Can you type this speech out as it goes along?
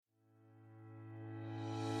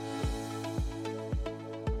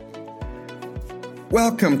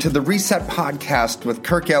Welcome to the Reset Podcast with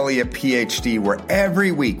Kirk Elliott, PhD, where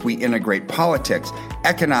every week we integrate politics,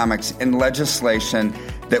 economics, and legislation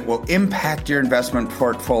that will impact your investment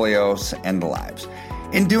portfolios and lives.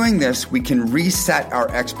 In doing this, we can reset our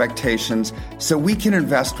expectations so we can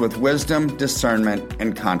invest with wisdom, discernment,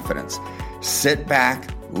 and confidence. Sit back,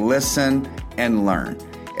 listen, and learn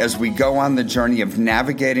as we go on the journey of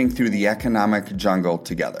navigating through the economic jungle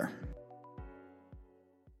together.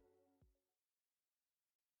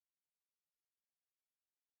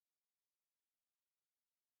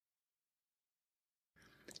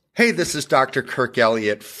 Hey, this is Dr. Kirk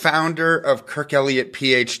Elliott, founder of Kirk Elliott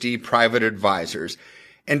PhD Private Advisors.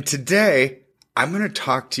 And today I'm going to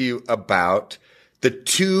talk to you about the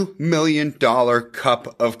 $2 million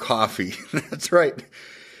cup of coffee. That's right.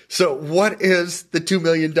 So what is the $2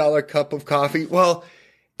 million cup of coffee? Well,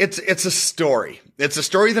 it's a story. It's a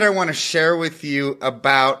story that I want to share with you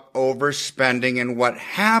about overspending and what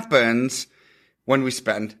happens when we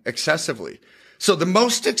spend excessively. So the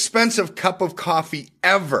most expensive cup of coffee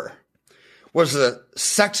ever was the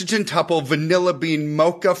Sexagentuple Vanilla Bean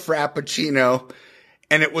Mocha Frappuccino,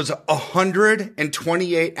 and it was a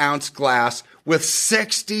 128-ounce glass with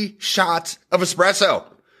 60 shots of espresso.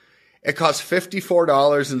 It cost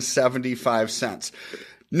 $54.75.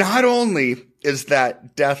 Not only is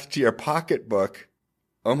that death to your pocketbook,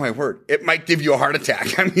 oh my word, it might give you a heart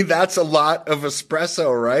attack. I mean, that's a lot of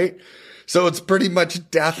espresso, right? So it's pretty much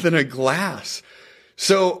death in a glass.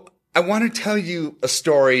 So I want to tell you a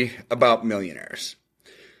story about millionaires.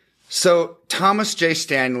 So Thomas J.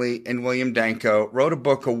 Stanley and William Danko wrote a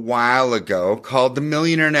book a while ago called The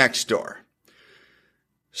Millionaire Next Door.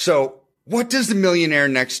 So what does the millionaire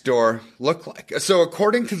next door look like? So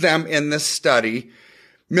according to them in this study,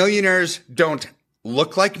 millionaires don't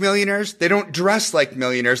look like millionaires. They don't dress like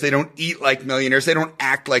millionaires. They don't eat like millionaires. They don't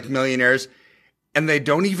act like millionaires. And they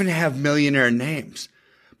don't even have millionaire names.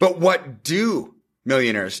 But what do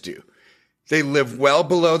millionaires do? They live well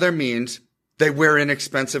below their means. They wear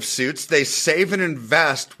inexpensive suits. They save and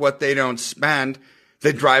invest what they don't spend.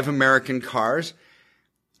 They drive American cars.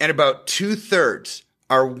 And about 2/3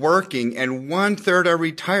 are working and 1/3 are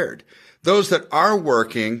retired. Those that are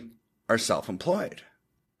working are self-employed.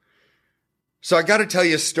 So I got to tell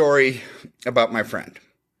you a story about my friend.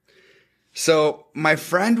 So my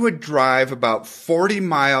friend would drive about 40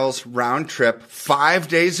 miles round trip, 5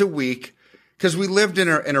 days a week, because we lived in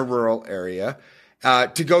a rural area,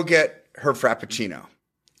 to go get her Frappuccino.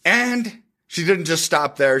 And she didn't just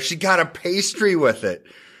stop there. She got a pastry with it,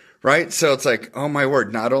 right? So it's like, oh my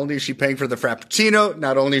word, not only is she paying for the Frappuccino,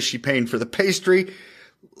 not only is she paying for the pastry,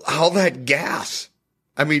 all that gas.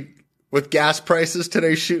 I mean, with gas prices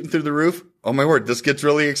today shooting through the roof, oh my word, this gets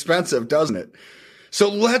really expensive, doesn't it? So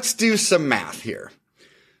let's do some math here.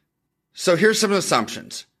 So here's some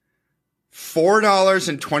assumptions.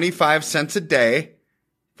 $4.25 a day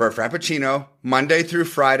for a Frappuccino, Monday through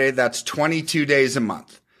Friday. That's 22 days a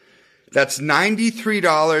month. That's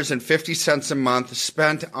 $93.50 a month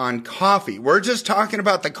spent on coffee. We're just talking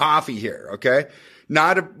about the coffee here, okay?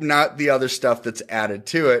 Not the other stuff that's added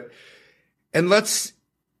to it. And let's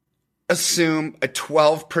assume a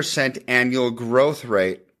 12% annual growth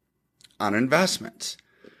rate on investments.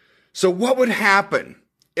 So what would happen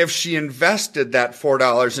if she invested that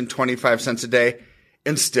 $4.25 a day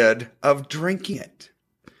instead of drinking it?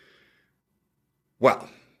 Well,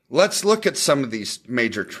 let's look at some of these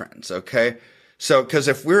major trends, okay? So, because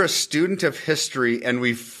if we're a student of history and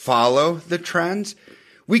we follow the trends,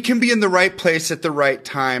 we can be in the right place at the right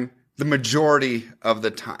time the majority of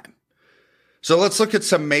the time. So let's look at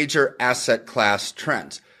some major asset class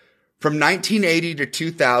trends. From 1980 to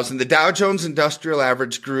 2000, the Dow Jones Industrial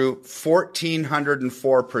Average grew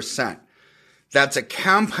 1,404%. That's a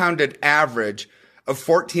compounded average of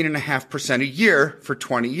 14.5% a year for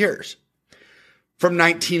 20 years. From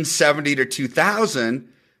 1970 to 2000,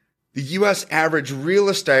 the U.S. average real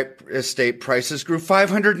estate prices grew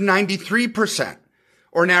 593%,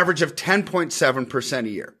 or an average of 10.7% a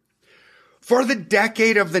year. For the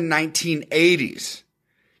decade of the 1980s,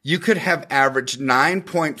 you could have averaged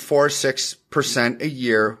 9.46% a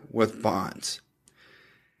year with bonds.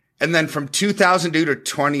 And then from 2002 to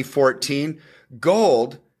 2014,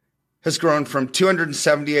 gold has grown from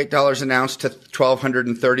 $278 an ounce to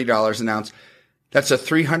 $1,230 an ounce. That's a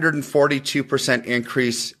 342%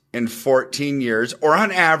 increase in 14 years, or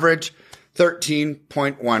on average,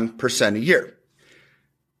 13.1% a year.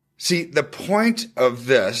 See, the point of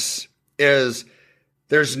this is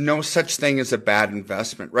there's no such thing as a bad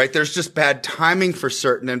investment, right? There's just bad timing for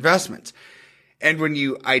certain investments. And when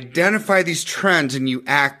you identify these trends and you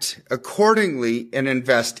act accordingly and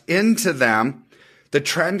invest into them, The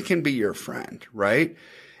trend can be your friend, right?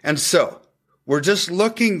 And so we're just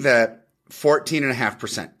looking at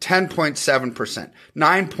 14.5%, 10.7%,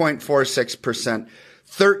 9.46%,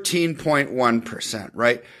 13.1%,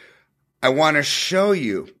 right? I want to show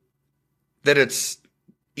you that it's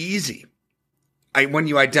easy when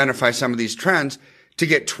you identify some of these trends to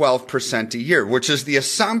get 12% a year, which is the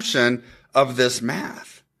assumption of this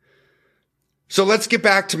math. So let's get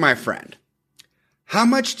back to my friend. How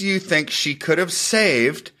much do you think she could have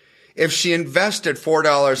saved if she invested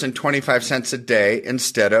 $4.25 a day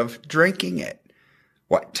instead of drinking it?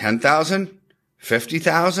 What, 10,000?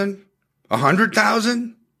 50,000?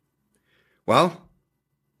 100,000? Well,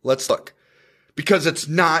 let's look, because it's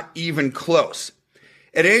not even close.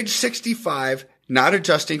 At age 65, not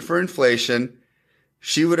adjusting for inflation,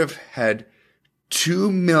 she would have had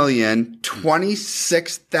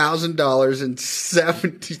 $2,026,000 and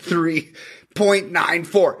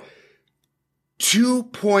 73.94.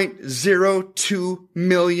 $2.02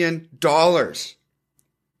 million.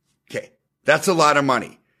 Okay, that's a lot of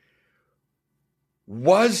money.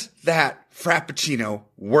 Was that Frappuccino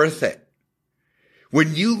worth it?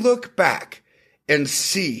 When you look back and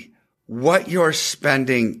see what your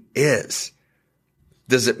spending is,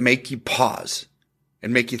 does it make you pause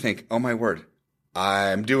and make you think, oh my word,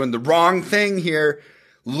 I'm doing the wrong thing here.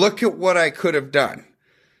 Look at what I could have done.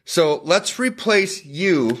 So let's replace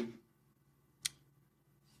you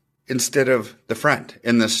instead of the friend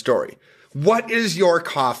in this story. What is your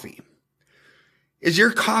coffee? Is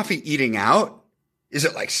your coffee eating out? Is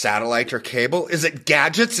it like satellite or cable? Is it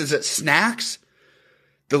gadgets? Is it snacks?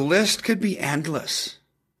 The list could be endless.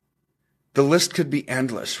 The list could be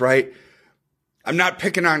endless, right? I'm not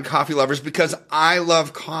picking on coffee lovers because I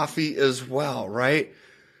love coffee as well, right?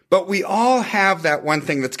 But we all have that one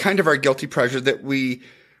thing that's kind of our guilty pleasure that we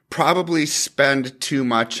probably spend too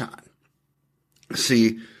much on.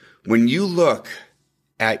 See, when you look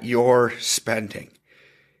at your spending,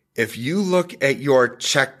 if you look at your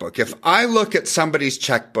checkbook, if I look at somebody's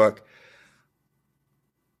checkbook,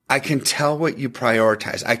 I can tell what you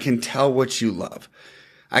prioritize. I can tell what you love.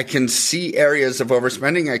 I can see areas of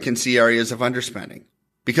overspending. I can see areas of underspending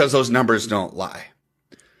because those numbers don't lie.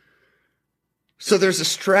 So there's a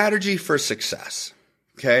strategy for success.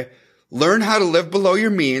 Okay. Learn how to live below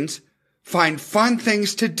your means, find fun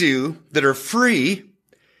things to do that are free,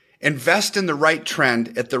 invest in the right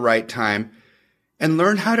trend at the right time, and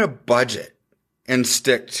learn how to budget and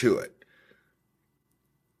stick to it.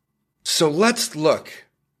 So let's look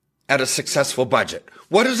at a successful budget.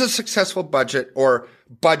 What does a successful budget or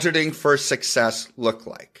budgeting for success look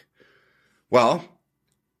like? Well,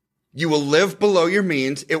 you will live below your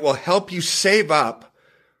means. It will help you save up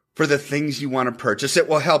for the things you want to purchase. It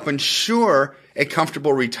will help ensure a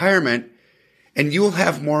comfortable retirement, and you will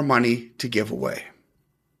have more money to give away.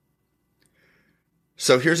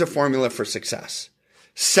 So here's a formula for success.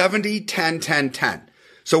 70, 10, 10, 10.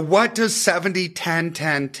 So what does 70, 10,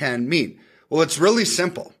 10, 10 mean? Well, it's really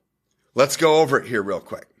simple. Let's go over it here real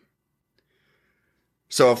quick.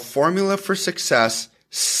 So a formula for success,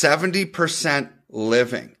 70%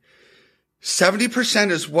 living.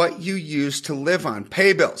 70% is what you use to live on.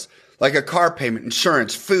 Pay bills, like a car payment,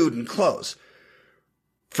 insurance, food, and clothes.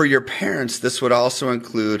 For your parents, this would also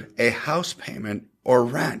include a house payment or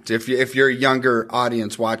rent, if you're a younger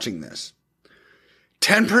audience watching this.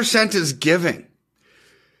 10% is giving.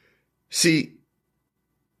 See,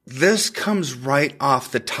 this comes right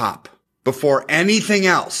off the top before anything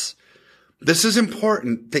else. This is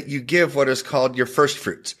important that you give what is called your first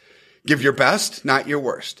fruits. Give your best, not your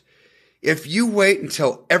worst. If you wait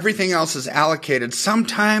until everything else is allocated,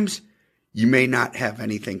 sometimes you may not have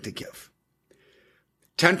anything to give.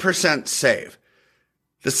 10% save.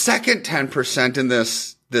 The second 10% in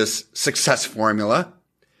this success formula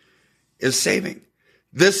is saving.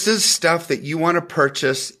 This is stuff that you want to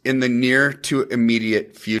purchase in the near to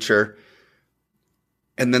immediate future.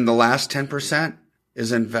 And then the last 10%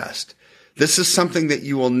 is invest. This is something that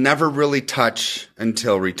you will never really touch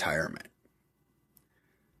until retirement.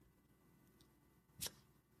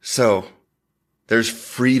 So there's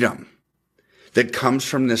freedom that comes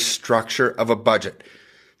from this structure of a budget.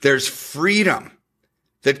 There's freedom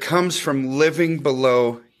that comes from living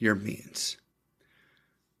below your means.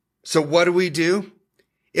 So what do?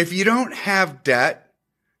 If you don't have debt,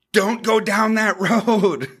 don't go down that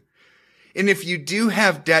road. And if you do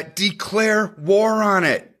have debt, declare war on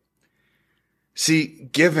it. See,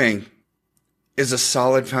 giving is a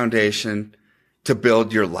solid foundation to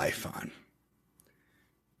build your life on.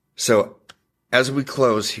 So as we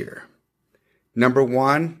close here, number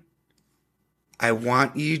one, I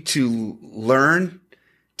want you to learn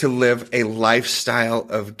to live a lifestyle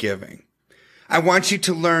of giving. I want you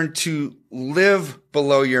to learn to live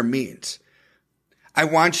below your means. I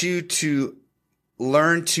want you to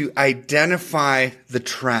learn to identify the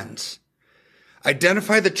trends.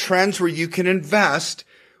 Identify the trends where you can invest,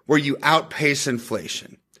 where you outpace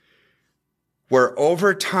inflation, where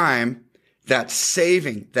over time, that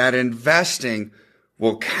saving, that investing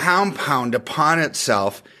will compound upon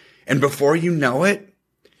itself. And before you know it,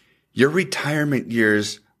 your retirement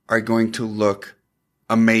years are going to look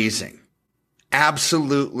amazing.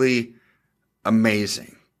 Absolutely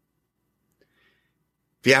amazing.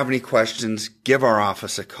 If you have any questions, give our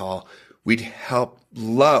office a call. We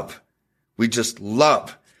just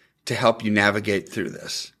love to help you navigate through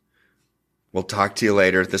this. We'll talk to you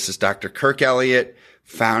later. This is Dr. Kirk Elliott,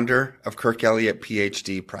 founder of Kirk Elliott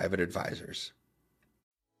PhD Private Advisors.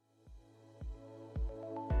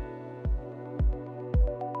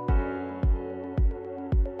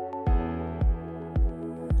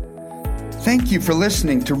 Thank you for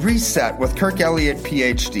listening to Reset with Kirk Elliott,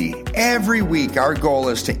 PhD. Every week, our goal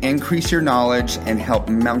is to increase your knowledge and help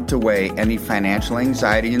melt away any financial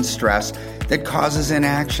anxiety and stress that causes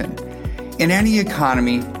inaction. In any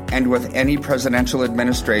economy and with any presidential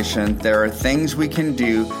administration, there are things we can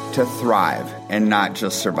do to thrive and not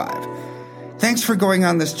just survive. Thanks for going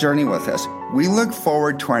on this journey with us. We look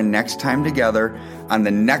forward to our next time together on the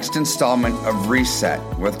next installment of Reset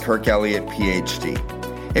with Kirk Elliott, PhD.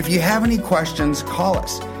 If you have any questions, call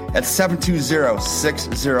us at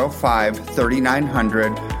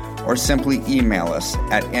 720-605-3900 or simply email us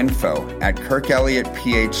at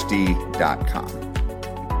info@kirkelliottphd.com.